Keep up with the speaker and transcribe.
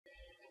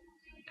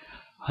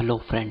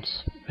Hello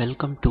friends,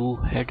 welcome to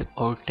Head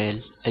or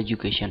Tail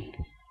Education.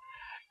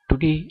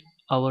 Today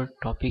our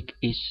topic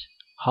is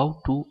how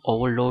to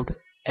overload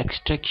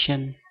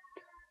extraction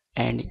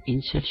and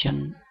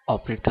insertion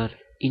operator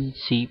in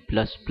C++.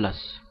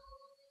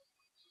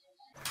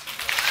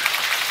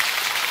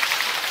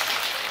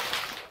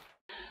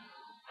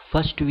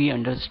 First we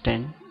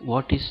understand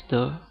what is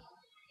the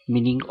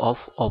meaning of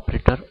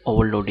operator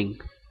overloading.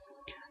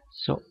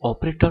 So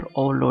operator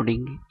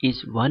overloading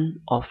is one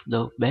of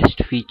the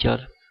best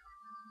feature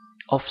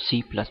of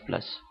C++.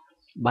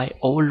 By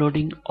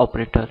overloading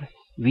operator,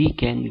 we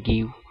can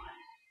give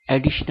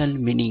additional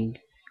meaning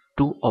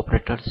to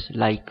operators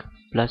like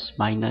plus,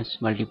 minus,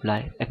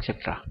 multiply,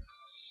 etc.,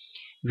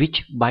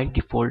 which by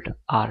default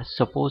are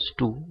supposed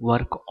to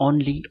work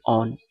only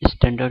on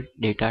standard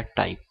data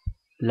type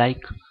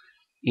like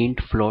int,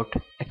 float,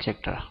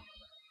 etc.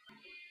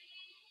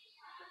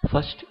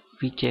 First,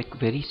 we check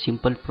very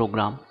simple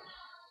program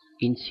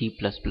in C++.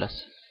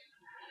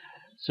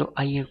 So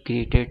I have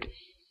created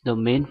the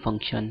main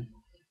function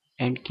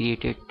and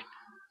created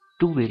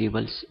two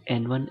variables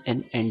n1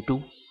 and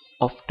n2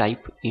 of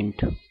type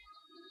int.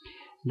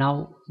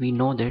 Now we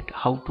know that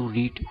how to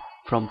read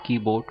from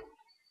keyboard,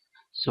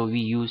 so we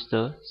use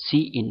the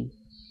cin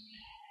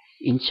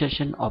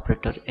insertion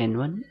operator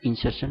n1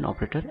 insertion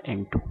operator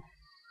n2,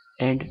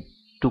 and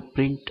to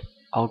print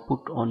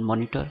output on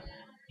monitor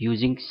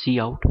using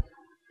cout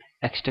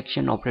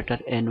extraction operator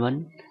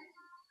n1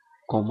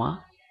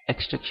 comma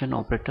extraction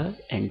operator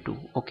n2,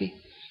 okay,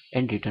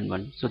 and return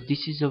 1. So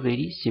this is a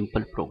very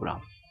simple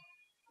program.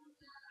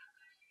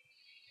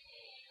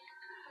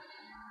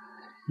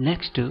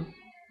 Next,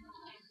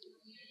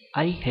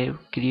 I have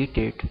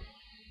created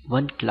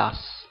one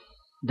class,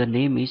 the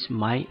name is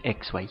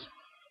myxy,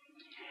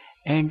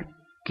 and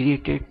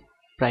created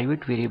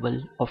private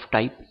variable of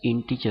type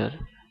integer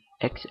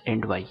x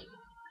and y.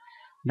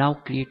 Now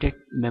created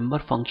member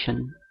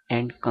function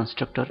and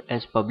constructor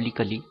as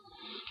publicly.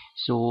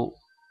 So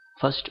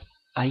first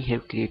I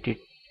have created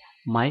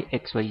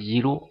myxy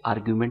 0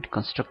 argument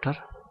constructor,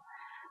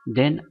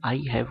 then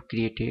I have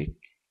created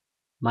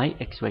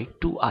myxy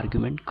 2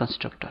 argument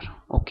constructor,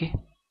 okay.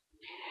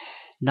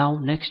 Now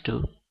next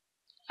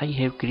I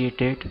have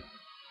created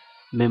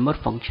member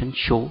function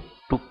show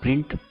to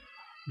print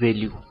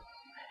value,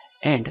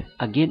 and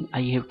again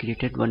I have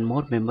created one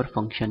more member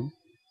function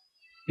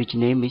which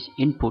name is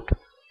input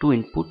to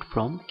input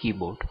from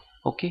keyboard,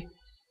 okay.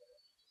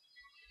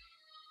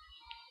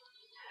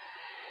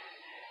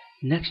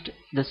 Next,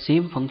 the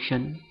same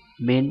function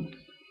main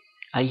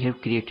I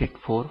have created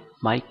for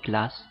my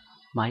class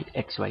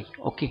myxy,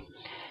 okay.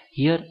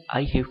 Here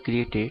I have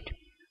created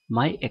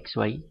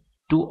myxy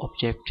two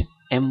object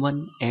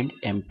m1 and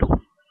m2.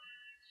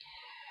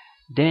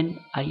 Then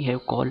I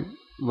have called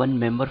one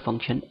member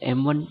function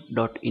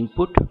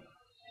m1.input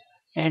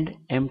and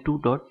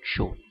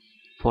m2.show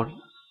for,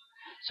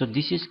 so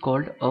this is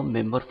called a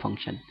member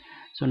function.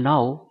 So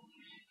now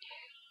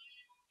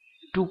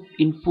to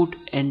input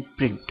and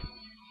print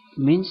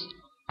means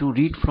to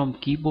read from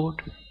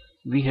keyboard,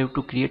 we have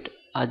to create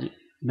a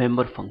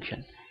member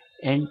function,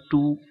 and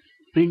to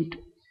print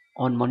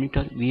on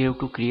monitor we have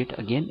to create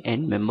again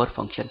an member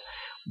function,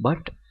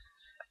 but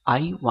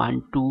I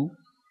want to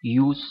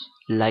use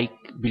like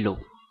below.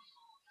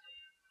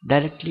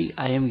 Directly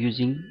I am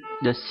using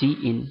the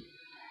cin,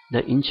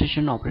 the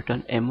insertion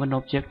operator m1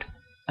 object,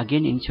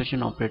 again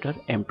insertion operator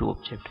m2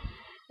 object,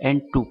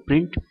 and to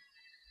print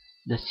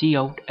the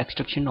cout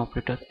extraction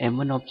operator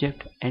m1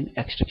 object and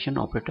extraction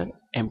operator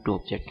m2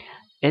 object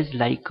as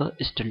like a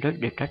standard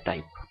data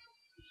type.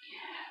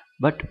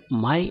 But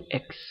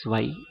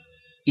myxy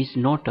is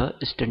not a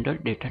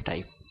standard data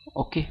type,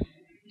 okay.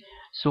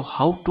 So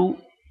how to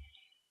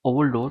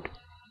overload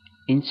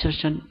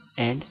insertion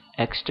and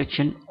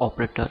extraction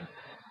operator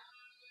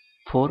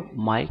for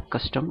my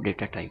custom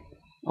data type,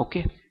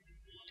 okay.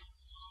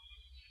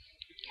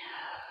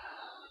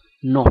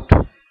 Note,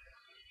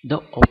 the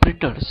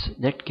operators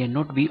that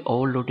cannot be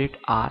overloaded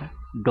are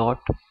dot,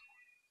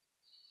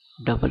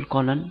 double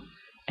colon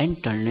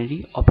and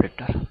ternary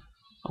operator,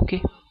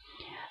 okay.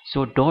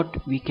 So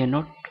dot we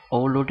cannot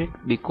overload it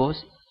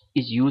because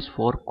is used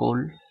for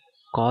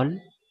call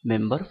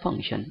member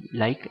function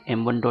like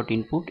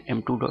m1.input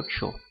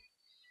m2.show,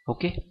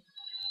 okay.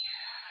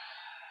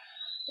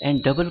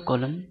 And double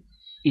colon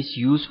is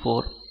used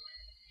for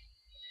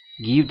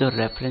give the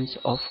reference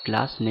of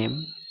class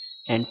name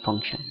and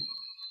function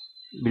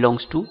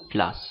belongs to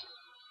class.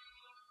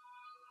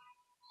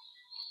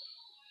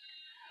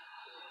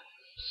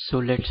 So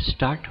let's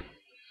start.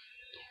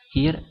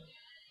 Here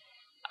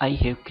I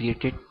have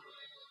created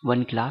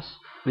one class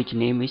which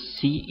name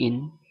is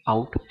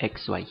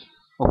cinoutxy,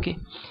 okay.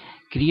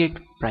 Create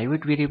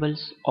private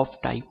variables of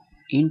type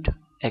int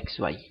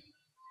xy,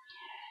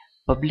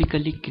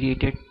 publicly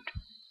created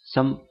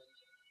some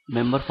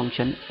member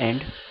function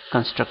and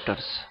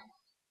constructors.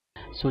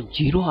 So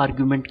 0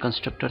 argument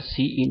constructor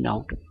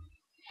cinout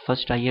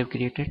first I have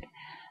created,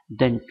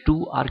 then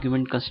 2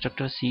 argument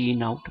constructor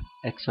cinout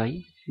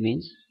xy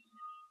means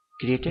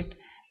created,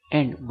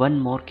 and one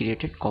more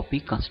created copy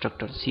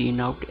constructor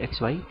cout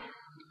xy,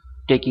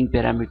 taking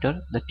parameter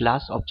the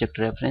class object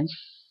reference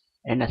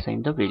and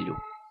assign the value.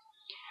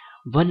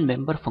 One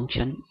member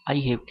function I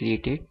have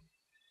created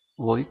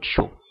void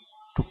show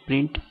to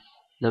print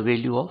the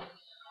value of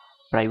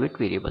private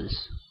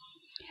variables.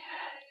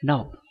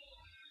 Now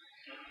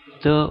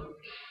the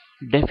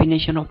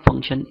definition of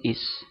function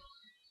is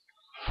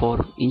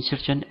for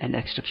insertion and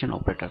extraction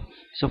operator.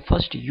 So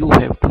first you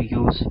have to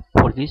use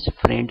for this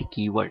friend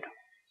keyword.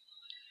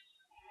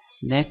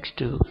 Next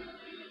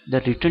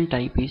the return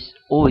type is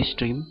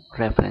OStream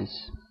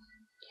reference.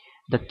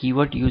 The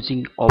keyword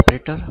using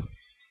operator,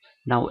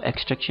 now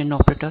extraction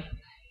operator,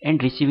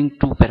 and receiving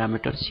two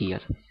parameters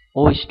here,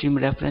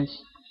 OStream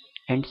reference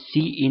and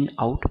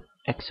cout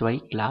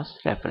xy class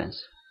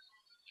reference.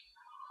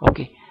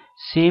 Okay,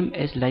 same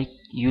as like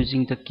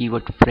using the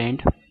keyword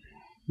friend.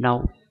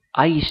 Now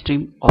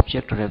iStream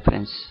object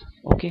reference.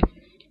 Okay,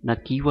 now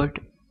keyword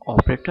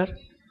operator,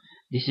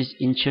 this is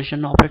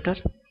insertion operator,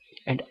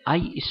 and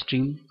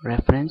iStream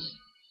reference,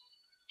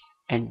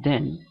 and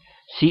then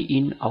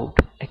cout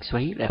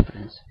xy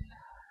reference.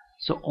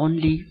 So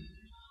only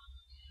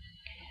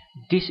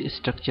this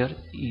structure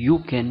you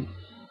can,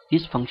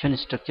 this function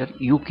structure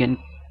you can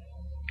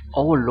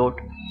overload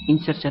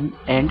insertion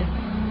and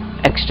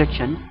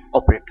extraction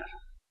operator.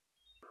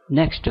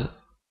 Next,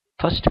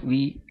 first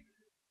we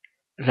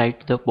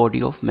write the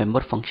body of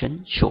member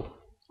function show.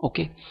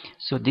 Okay,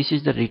 so this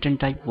is the return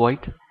type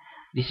void,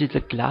 this is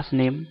the class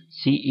name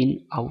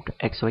cout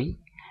xy,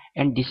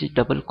 and this is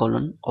double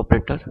colon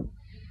operator,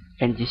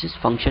 and this is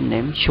function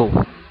name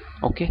show.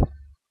 Okay,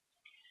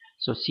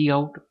 so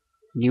cout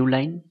new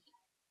line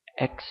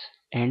x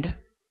and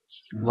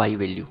y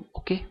value.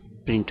 Okay,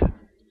 print.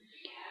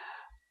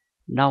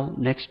 Now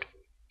next,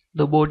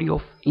 the body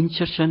of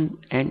insertion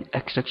and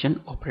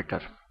extraction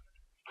operator.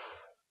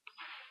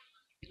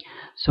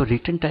 So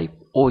return type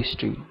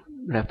OStream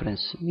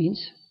reference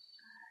means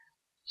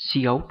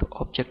cout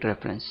object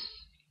reference,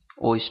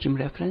 OStream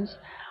reference,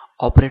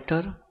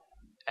 operator,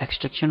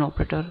 extraction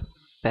operator,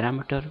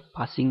 parameter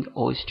passing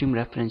OStream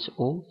reference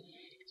O,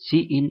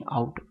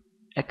 cout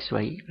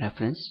xy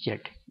reference z.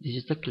 This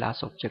is the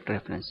class object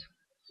reference.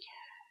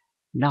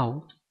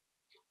 Now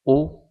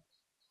O,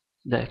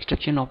 the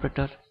extraction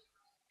operator,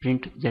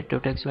 print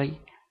z.xy,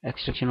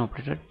 extraction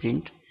operator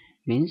print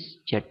means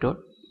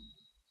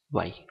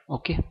z.y.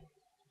 Okay,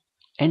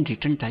 and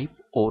return type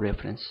O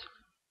reference.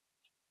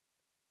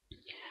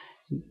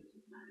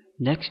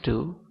 Next,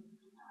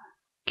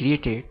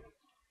 created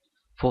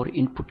for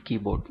input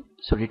keyboard.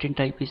 So return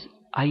type is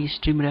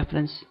iStream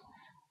reference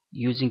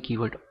using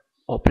keyword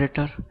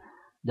operator,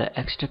 the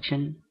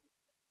insertion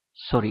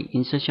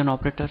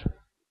operator,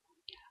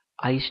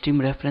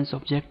 iStream reference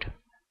object,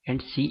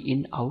 and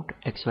cout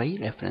xy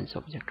reference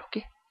object.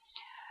 Okay,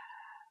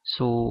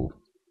 so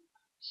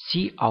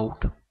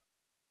cout,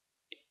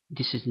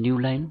 this is new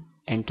line,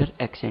 enter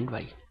x and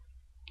y,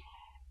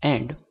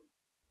 and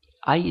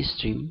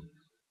iStream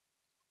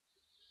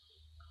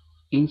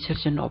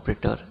insertion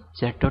operator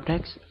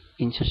z.x,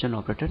 insertion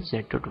operator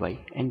z.y,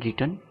 and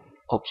return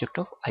object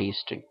of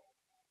iStream.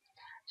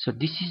 So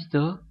this is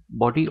the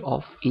body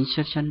of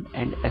insertion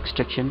and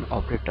extraction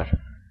operator.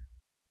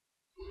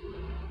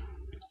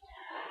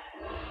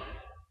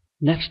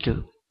 Next,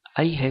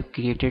 I have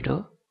created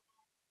a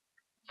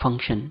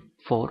function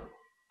for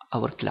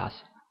our class.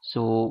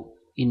 So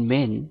in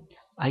main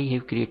I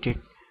have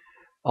created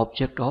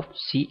object of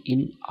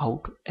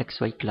cout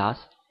xy class,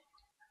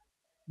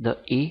 the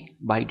A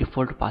by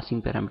default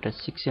passing parameter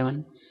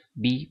 67,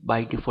 B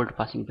by default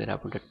passing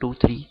parameter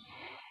 23,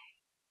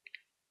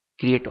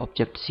 create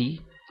object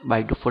C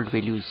by default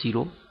value is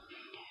 0,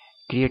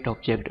 create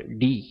object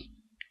D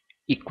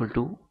equal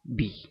to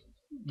B.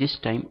 This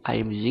time I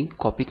am using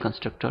copy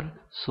constructor,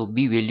 so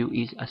B value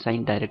is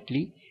assigned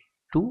directly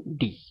to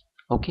D.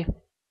 Okay,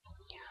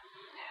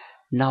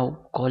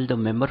 now call the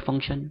member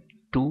function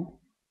to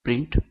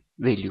print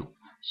value.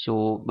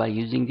 So by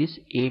using this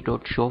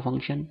a.show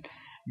function,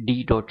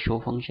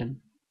 d.show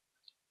function.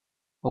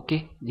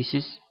 Okay, this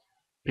is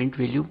print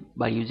value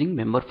by using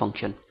member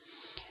function.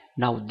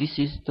 Now this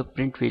is the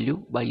print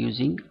value by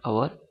using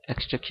our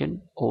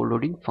extraction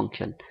overloading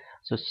function.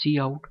 So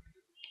cout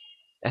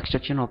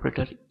extraction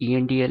operator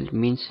endl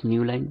means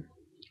new line,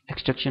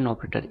 extraction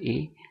operator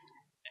A,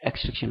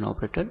 extraction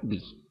operator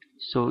B.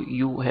 So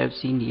you have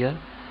seen here,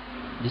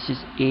 this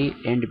is A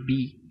and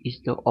B is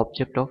the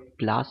object of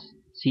class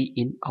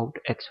cout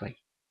xy.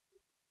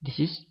 This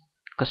is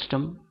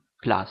custom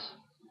class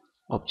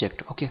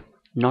object. Okay,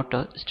 not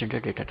a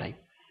standard data type,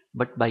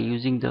 but by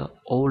using the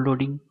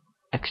overloading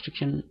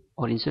extraction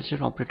or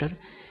insertion operator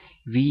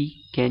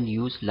we can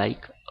use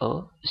like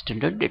a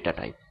standard data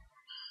type.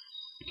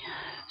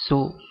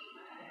 So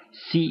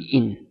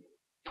cin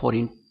for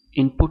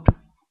input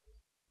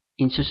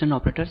insertion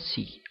operator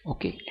C.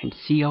 Okay, and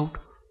cout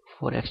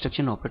for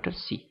extraction operator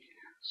C.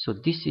 So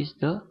this is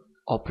the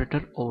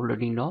operator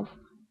overloading of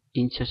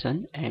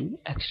insertion and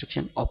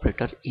extraction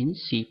operator in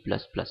C++.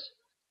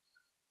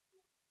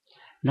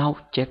 Now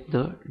check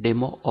the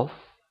demo of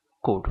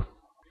code.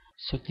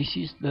 So this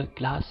is the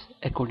class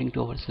according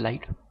to our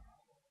slide.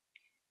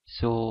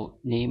 So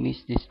name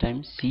is this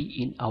time C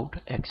in out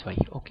xy.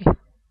 Okay,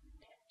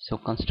 so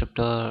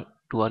constructor,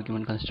 two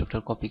argument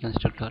constructor, copy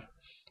constructor.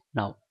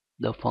 Now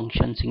the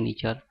function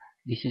signature,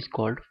 this is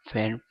called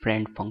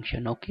friend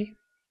function. Okay,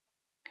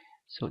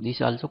 so this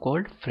is also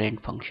called friend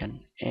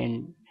function.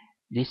 And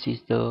this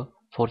is the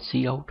for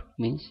C out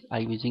means I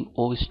using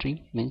O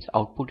string means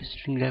output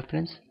string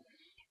reference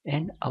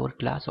and our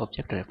class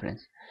object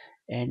reference.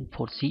 And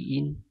for C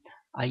in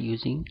I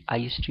using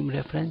iStream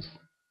reference.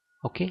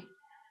 Okay,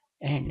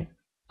 and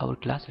our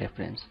class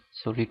reference.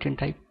 So return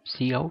type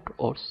C out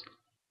or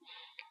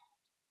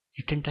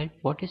return type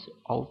what is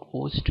out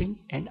O string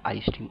and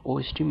iStream.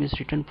 O string is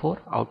written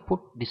for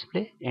output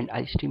display and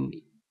iStream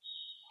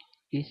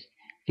is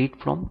read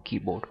from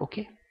keyboard.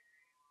 Okay,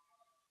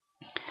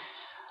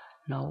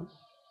 now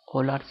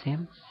all are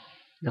same,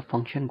 the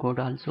function code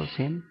also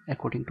same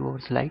according to our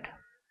slide.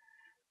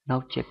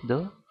 Now check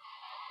the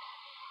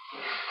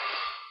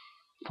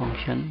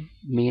function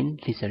main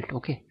result.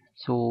 Okay,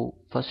 so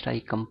first I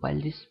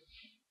compile this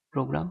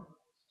program.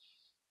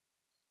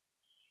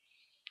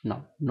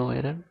 Now no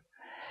error.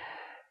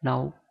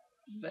 Now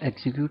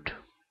execute,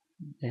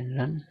 then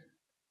run.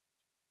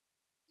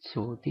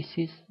 So this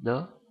is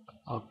the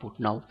output.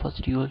 Now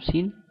first you have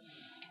seen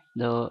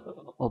the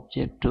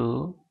object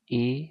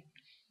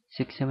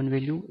A67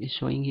 value is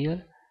showing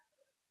here,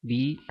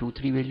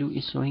 B23 value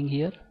is showing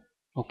here.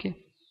 Okay,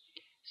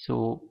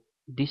 so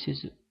this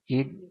is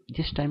a,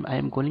 this time I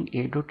am calling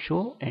a dot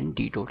show and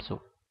d dot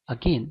show.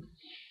 Again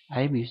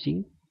I am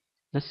using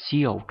the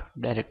C out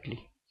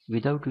directly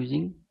without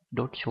using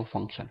dot show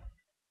function.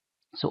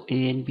 So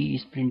A and B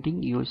is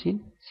printing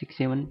using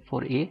 67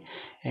 for A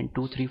and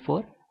 23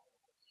 for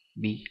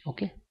B.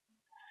 Okay,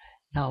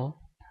 now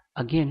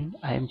again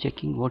I am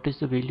checking what is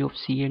the value of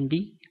C and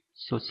D.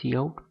 So C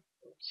out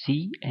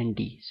C and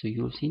D. So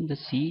you have seen the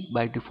C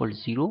by default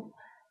 0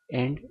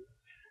 and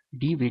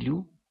D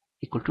value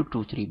equal to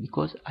 2 3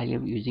 because I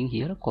am using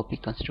here a copy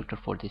constructor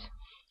for this.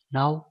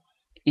 Now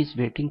is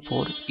waiting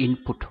for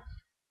input.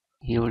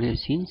 Here we have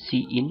seen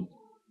C in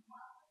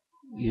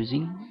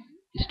using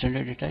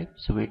standard data type,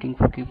 so waiting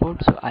for keyboard.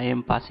 So I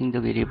am passing the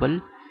variable,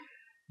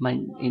 my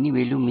any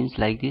value means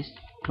like this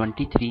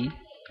 23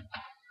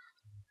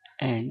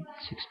 and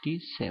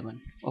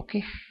 67.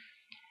 Okay,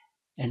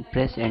 and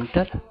press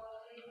enter.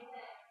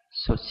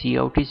 So C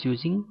out is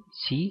using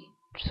C,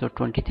 so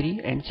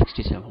 23 and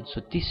 67.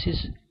 So this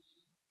is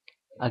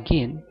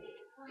again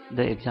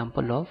the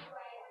example of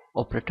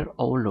operator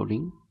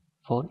overloading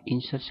for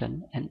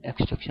insertion and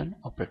extraction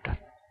operator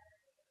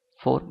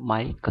for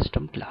my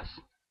custom class.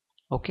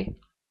 Okay,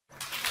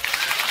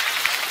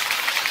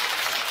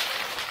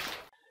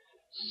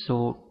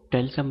 so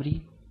tell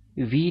summary,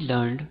 we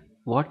learned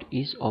what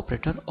is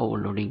operator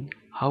overloading,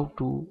 how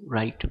to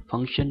write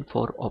function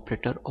for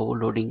operator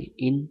overloading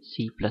in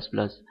C++.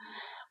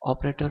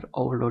 Operator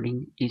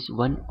overloading is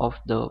one of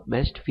the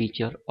best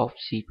feature of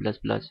C++.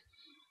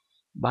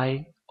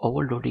 By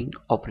overloading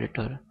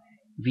operator,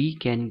 we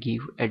can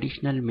give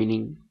additional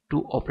meaning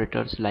to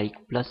operators like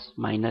plus,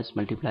 minus,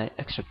 multiply,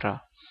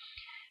 etc.,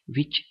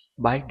 which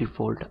by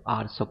default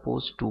are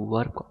supposed to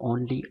work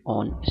only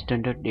on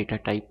standard data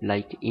type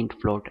like int,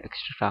 float,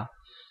 etc.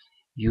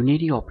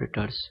 Unary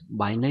operators,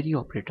 binary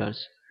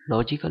operators,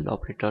 logical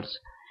operators,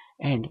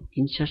 and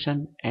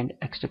insertion and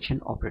extraction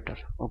operator.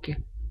 Okay,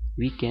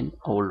 we can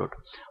overload.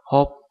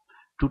 Hope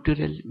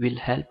tutorial will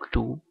help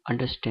to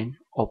understand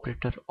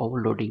operator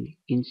overloading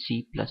in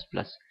C++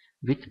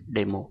 with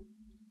demo.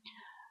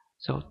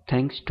 So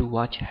thanks to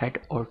watch Head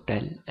or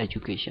Tail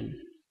Education.